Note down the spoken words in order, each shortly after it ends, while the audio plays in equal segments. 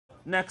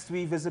Next,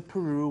 we visit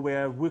Peru,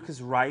 where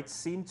workers' rights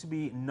seem to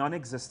be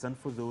non-existent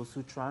for those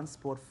who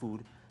transport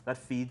food that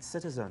feeds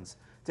citizens.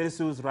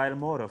 Telesur's Rael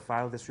Mora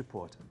filed this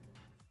report.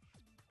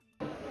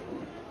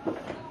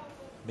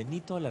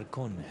 Benito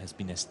Alarcón has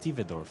been a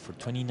stevedore for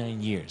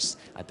 29 years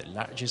at the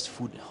largest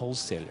food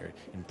wholesaler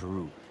in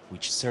Peru,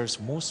 which serves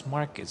most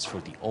markets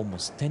for the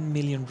almost 10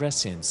 million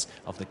residents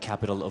of the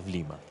capital of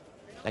Lima.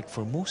 Like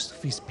for most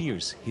of his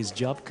peers, his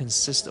job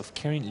consists of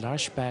carrying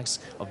large bags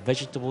of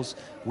vegetables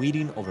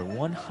weighing over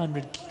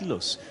 100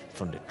 kilos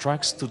from the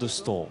trucks to the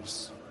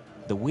stalls.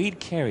 The weight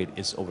carried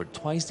is over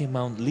twice the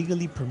amount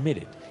legally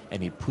permitted,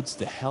 and it puts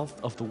the health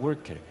of the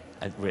worker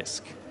at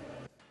risk.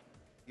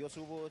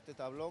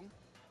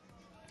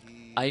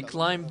 I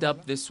climbed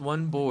up this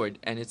one board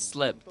and it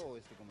slipped,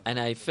 and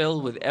I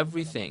fell with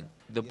everything,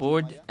 the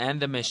board and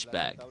the mesh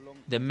bag.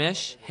 The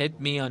mesh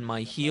hit me on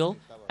my heel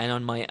and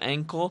on my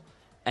ankle,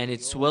 and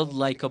it swelled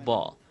like a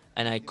ball,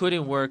 and I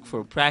couldn't work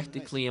for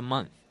practically a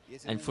month.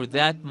 And for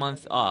that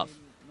month off,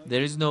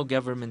 there is no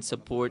government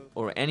support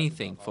or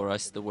anything for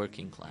us, the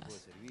working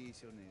class.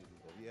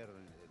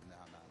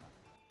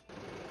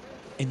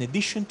 In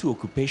addition to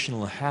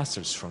occupational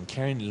hazards from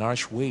carrying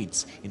large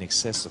weights in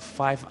excess of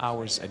 5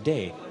 hours a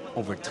day,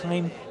 over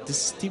time, the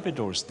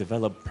stevedores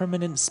develop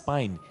permanent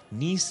spine,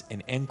 knees,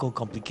 and ankle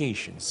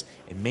complications,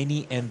 and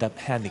many end up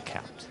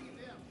handicapped.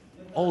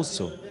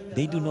 Also,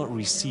 they do not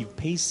receive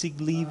paid sick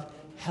leave,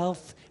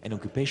 health and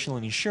occupational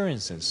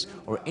insurances,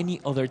 or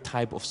any other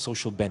type of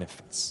social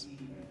benefits.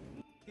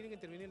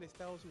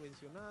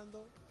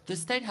 The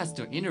state has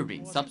to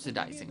intervene,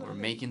 subsidizing or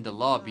making the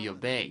law be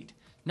obeyed.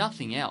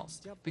 Nothing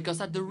else, because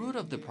at the root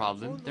of the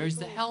problem there is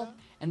the health,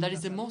 and that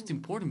is the most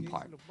important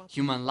part.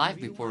 Human life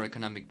before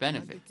economic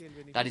benefit.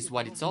 That is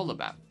what it's all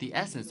about, the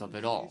essence of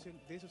it all.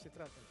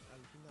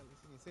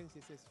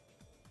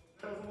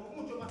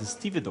 The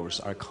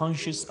stevedores are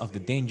conscious of the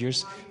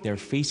dangers they are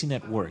facing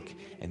at work,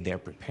 and they are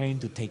preparing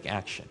to take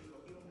action.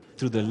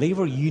 Through the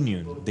labor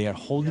union, they are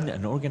holding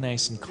an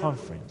organizing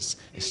conference,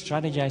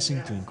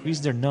 strategizing to increase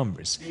their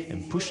numbers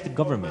and push the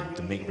government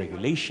to make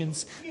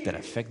regulations that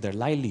affect their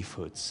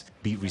livelihoods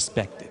be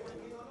respected.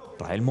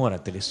 Rael Mora,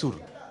 Telesur,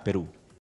 Peru.